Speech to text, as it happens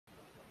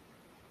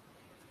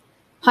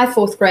Hi,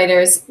 fourth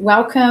graders.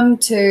 Welcome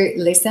to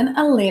Lesson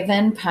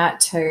 11, Part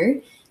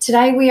 2.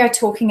 Today we are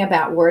talking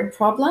about word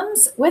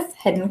problems with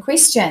hidden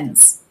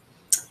questions.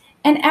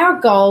 And our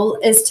goal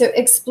is to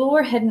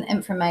explore hidden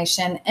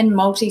information in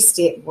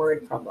multi-step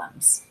word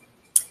problems.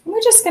 And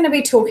we're just going to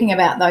be talking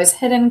about those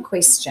hidden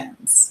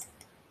questions.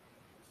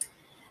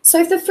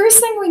 So the first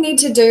thing we need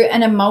to do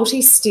in a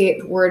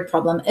multi-step word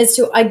problem is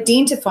to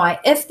identify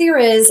if there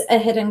is a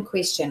hidden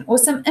question or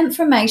some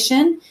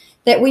information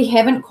that we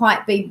haven't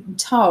quite been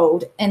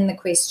told in the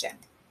question.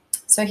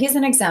 So here's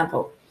an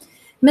example.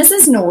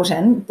 Mrs.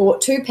 Norton bought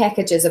 2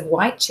 packages of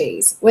white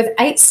cheese with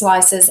 8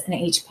 slices in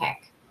each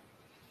pack.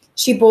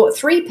 She bought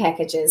 3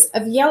 packages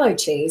of yellow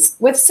cheese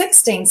with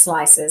 16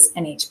 slices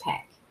in each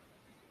pack.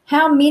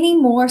 How many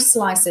more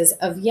slices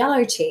of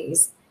yellow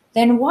cheese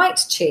than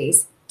white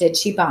cheese did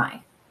she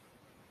buy?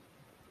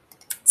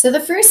 So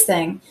the first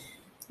thing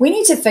we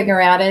need to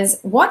figure out is,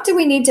 what do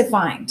we need to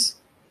find?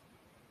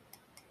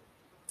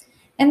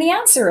 And the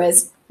answer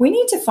is, we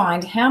need to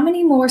find how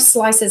many more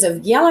slices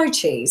of yellow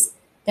cheese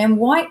than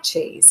white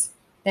cheese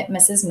that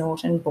Mrs.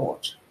 Norton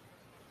bought.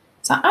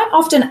 So I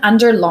often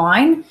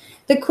underline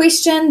the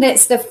question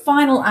that's the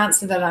final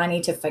answer that I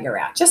need to figure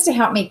out, just to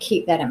help me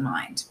keep that in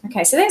mind.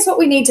 Okay, so that's what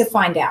we need to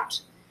find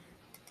out.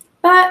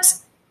 But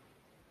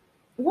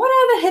what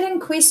are the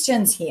hidden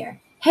questions here?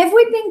 Have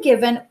we been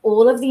given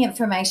all of the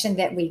information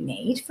that we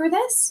need for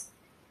this?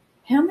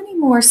 How many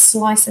more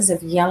slices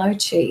of yellow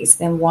cheese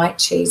than white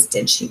cheese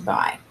did she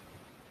buy?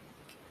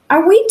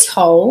 Are we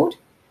told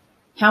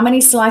how many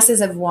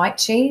slices of white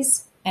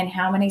cheese and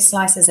how many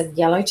slices of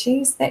yellow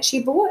cheese that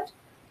she bought?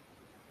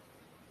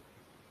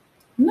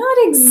 Not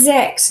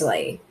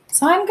exactly.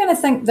 So I'm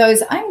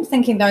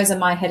thinking those are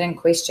my hidden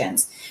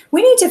questions.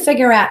 We need to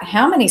figure out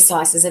how many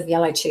slices of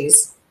yellow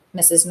cheese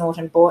Mrs.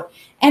 Norton bought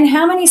and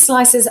how many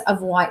slices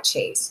of white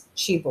cheese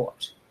she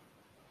bought.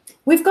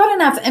 We've got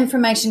enough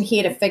information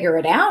here to figure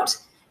it out,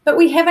 but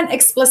we haven't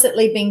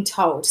explicitly been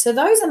told. So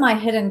those are my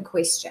hidden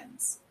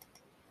questions.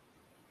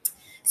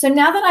 So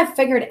now that I've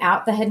figured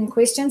out the hidden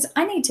questions,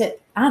 I need to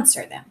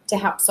answer them to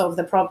help solve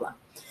the problem.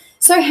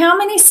 So how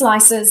many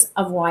slices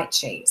of white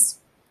cheese?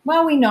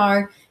 Well, we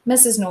know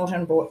Mrs.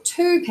 Norton bought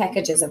 2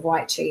 packages of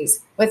white cheese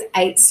with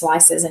 8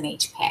 slices in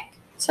each pack.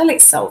 So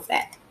let's solve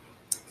that.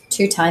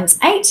 2 times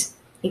 8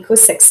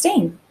 equals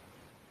 16.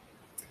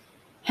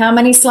 How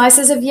many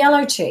slices of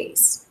yellow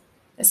cheese?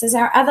 This is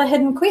our other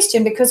hidden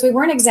question because we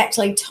weren't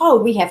exactly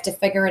told. We have to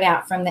figure it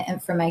out from the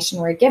information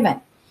we're given.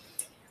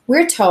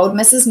 We're told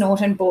Mrs.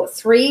 Norton bought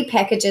 3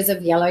 packages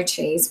of yellow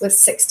cheese with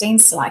 16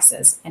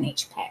 slices in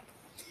each pack.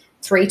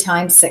 3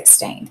 times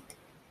 16.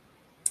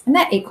 And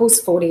that equals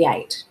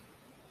 48.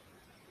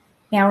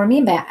 Now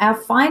remember, our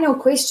final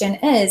question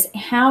is,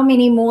 how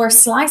many more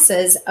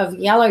slices of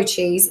yellow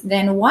cheese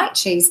than white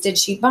cheese did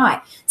she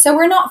buy? So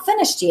we're not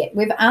finished yet.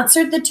 We've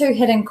answered the 2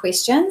 hidden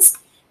questions,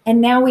 and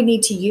now we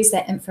need to use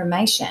that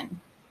information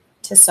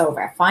to solve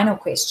our final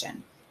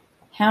question.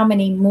 How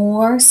many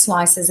more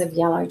slices of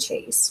yellow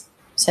cheese?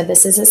 So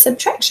this is a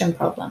subtraction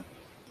problem.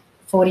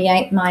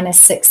 48 minus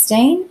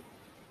 16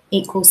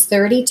 equals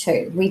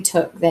 32. We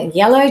took the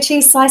yellow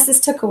cheese slices,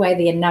 took away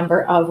the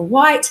number of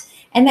white,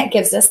 and that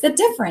gives us the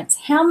difference.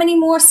 How many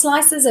more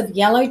slices of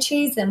yellow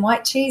cheese than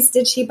white cheese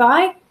did she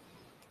buy?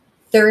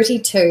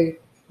 32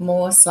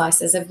 more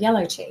slices of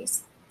yellow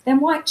cheese than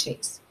white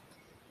cheese.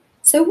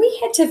 So we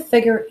had to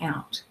figure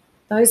out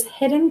those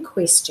hidden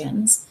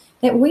questions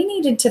that we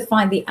needed to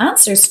find the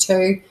answers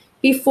to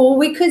before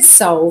we could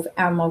solve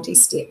our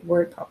multi-step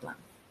word problem.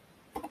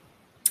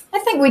 I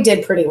think we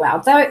did pretty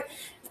well.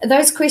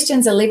 Those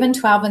questions 11,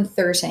 12, and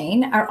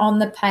 13 are on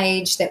the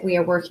page that we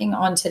are working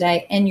on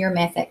today in your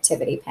math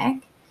activity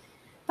pack.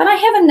 But I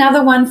have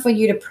another one for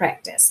you to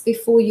practice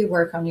before you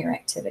work on your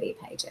activity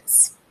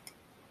pages.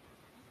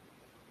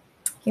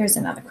 Here's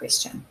another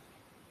question.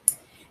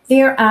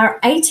 There are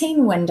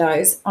 18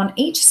 windows on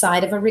each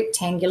side of a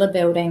rectangular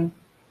building.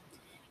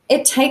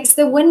 It takes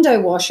the window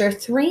washer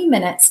 3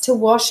 minutes to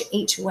wash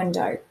each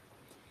window.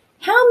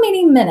 How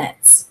many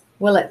minutes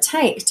will it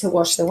take to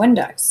wash the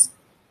windows?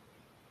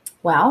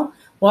 Well,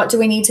 what do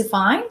we need to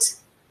find?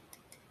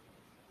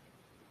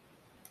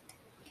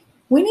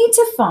 We need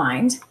to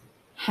find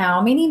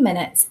how many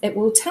minutes it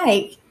will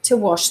take to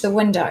wash the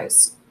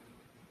windows.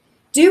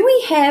 Do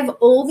we have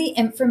all the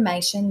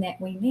information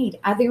that we need?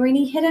 Are there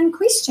any hidden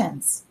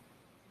questions?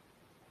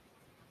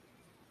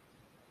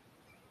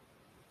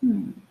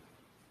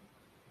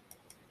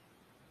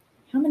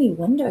 How many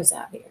windows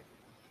are there?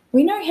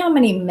 We know how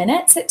many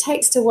minutes it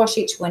takes to wash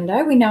each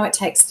window. We know it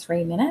takes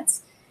 3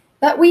 minutes.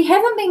 But we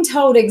haven't been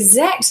told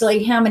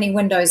exactly how many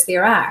windows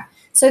there are.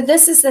 So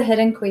this is the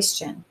hidden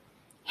question.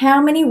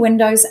 How many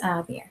windows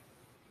are there?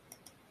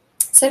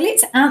 So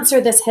let's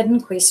answer this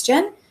hidden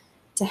question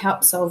to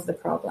help solve the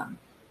problem.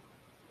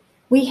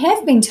 We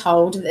have been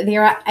told that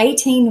there are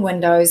 18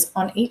 windows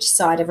on each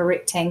side of a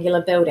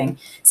rectangular building.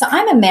 So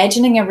I'm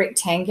imagining a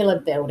rectangular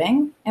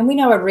building, and we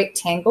know a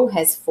rectangle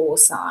has 4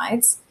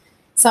 sides.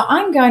 So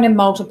I'm going to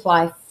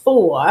multiply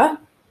 4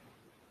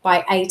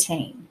 by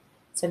 18.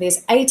 So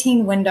there's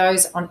 18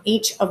 windows on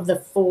each of the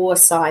 4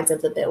 sides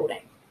of the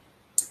building.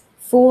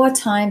 4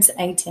 times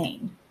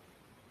 18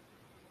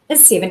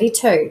 is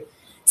 72.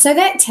 So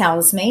that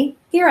tells me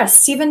there are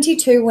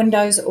 72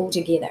 windows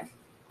altogether.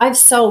 I've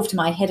solved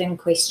my hidden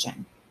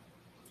question.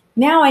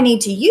 Now I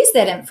need to use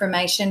that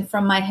information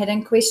from my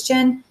hidden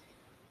question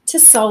to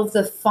solve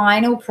the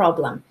final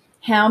problem.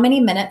 How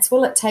many minutes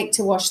will it take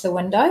to wash the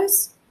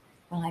windows?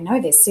 Well, I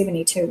know there's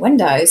 72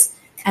 windows,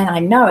 and I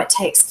know it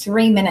takes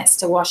 3 minutes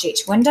to wash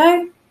each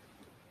window.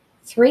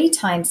 3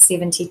 times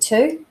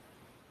 72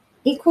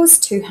 equals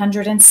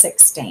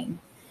 216.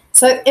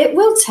 So it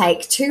will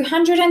take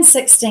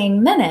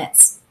 216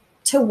 minutes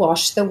to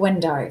wash the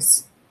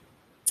windows.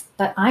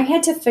 But I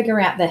had to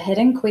figure out the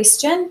hidden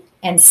question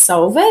and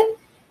solve it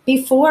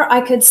before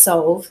I could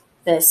solve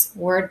this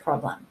word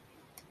problem.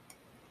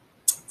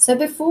 So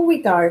before we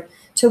go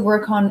to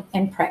work on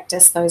and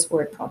practice those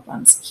word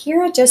problems,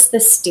 here are just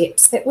the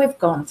steps that we've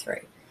gone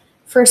through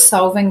for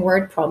solving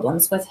word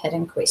problems with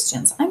hidden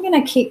questions. I'm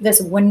going to keep this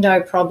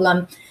window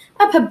problem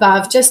up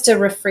above just to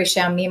refresh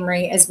our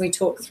memory as we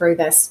talk through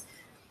this.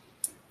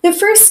 The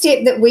first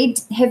step that we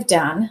have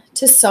done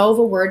to solve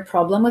a word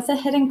problem with a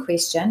hidden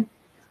question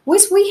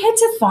was we had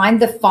to find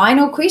the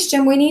final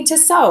question we need to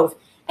solve.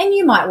 And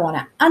you might want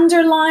to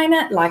underline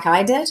it like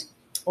I did,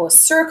 or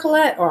circle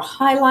it, or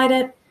highlight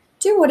it.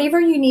 Do whatever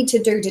you need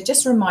to do to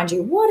just remind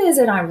you, what is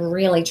it I'm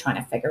really trying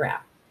to figure out?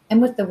 And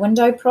with the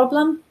window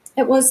problem,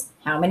 it was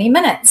how many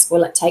minutes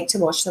will it take to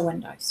wash the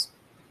windows?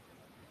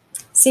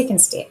 Second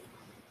step,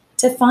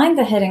 to find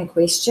the hidden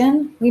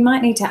question, we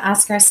might need to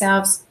ask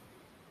ourselves,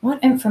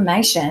 what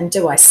information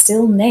do I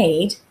still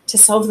need to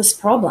solve this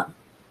problem?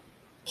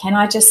 Can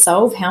I just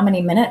solve how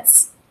many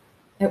minutes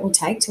it will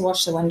take to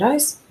wash the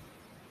windows?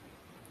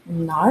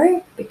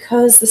 No,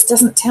 because this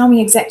doesn't tell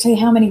me exactly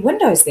how many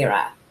windows there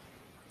are.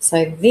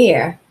 So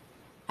there,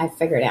 I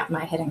figured out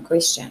my hidden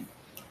question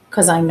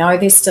because I know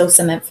there's still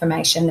some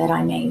information that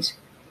I need.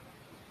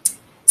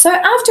 So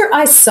after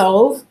I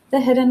solve the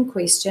hidden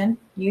question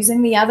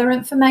using the other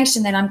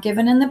information that I'm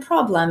given in the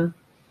problem,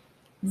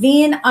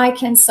 then I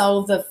can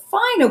solve the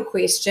final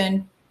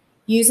question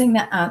using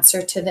the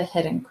answer to the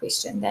hidden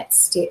question. That's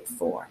step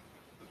 4.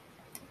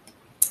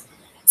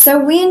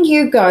 So when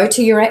you go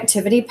to your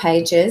activity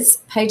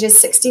pages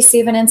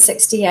 67 and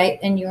 68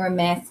 in your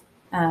math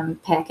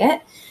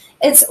packet,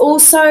 it's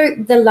also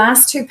the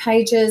last 2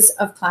 pages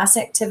of class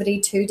activity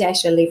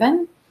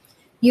 2-11.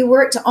 You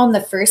worked on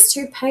the first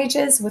 2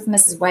 pages with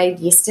Mrs. Wade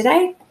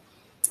yesterday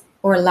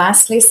or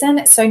last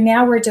lesson. So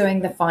now we're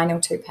doing the final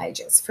 2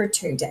 pages for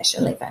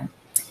 2-11.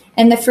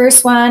 And the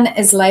first one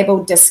is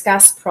labeled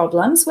Discuss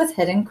Problems with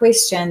Hidden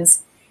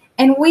Questions.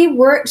 And we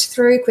worked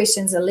through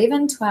questions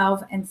 11,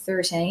 12, and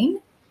 13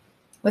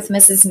 with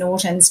Mrs.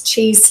 Norton's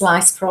cheese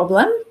slice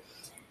problem.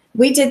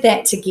 We did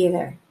that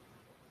together.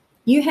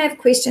 You have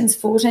questions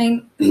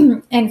 14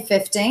 and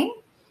 15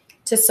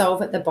 to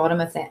solve at the bottom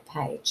of that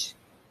page.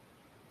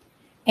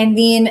 And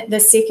then the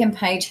second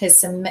page has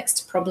some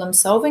mixed problem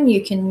solving.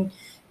 You can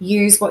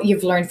use what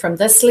you've learned from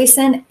this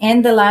lesson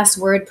and the last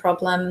word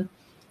problem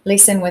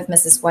lesson with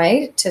Mrs.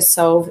 Wade to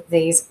solve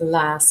these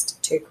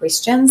last 2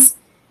 questions.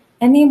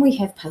 And then we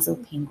have Puzzle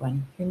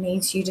Penguin, who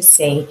needs you to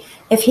see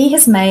if he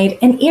has made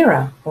an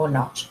error or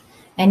not.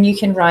 And you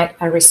can write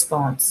a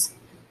response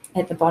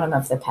at the bottom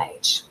of the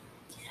page.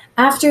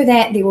 After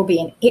that, there will be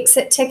an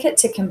exit ticket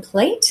to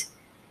complete.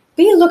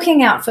 Be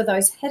looking out for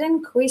those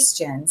hidden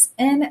questions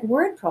in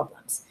word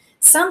problems.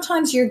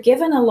 Sometimes you're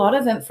given a lot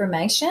of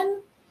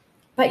information,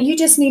 but you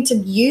just need to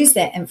use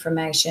that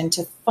information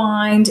to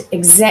find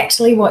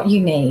exactly what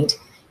you need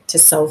to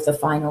solve the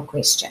final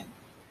question.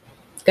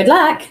 Good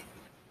luck.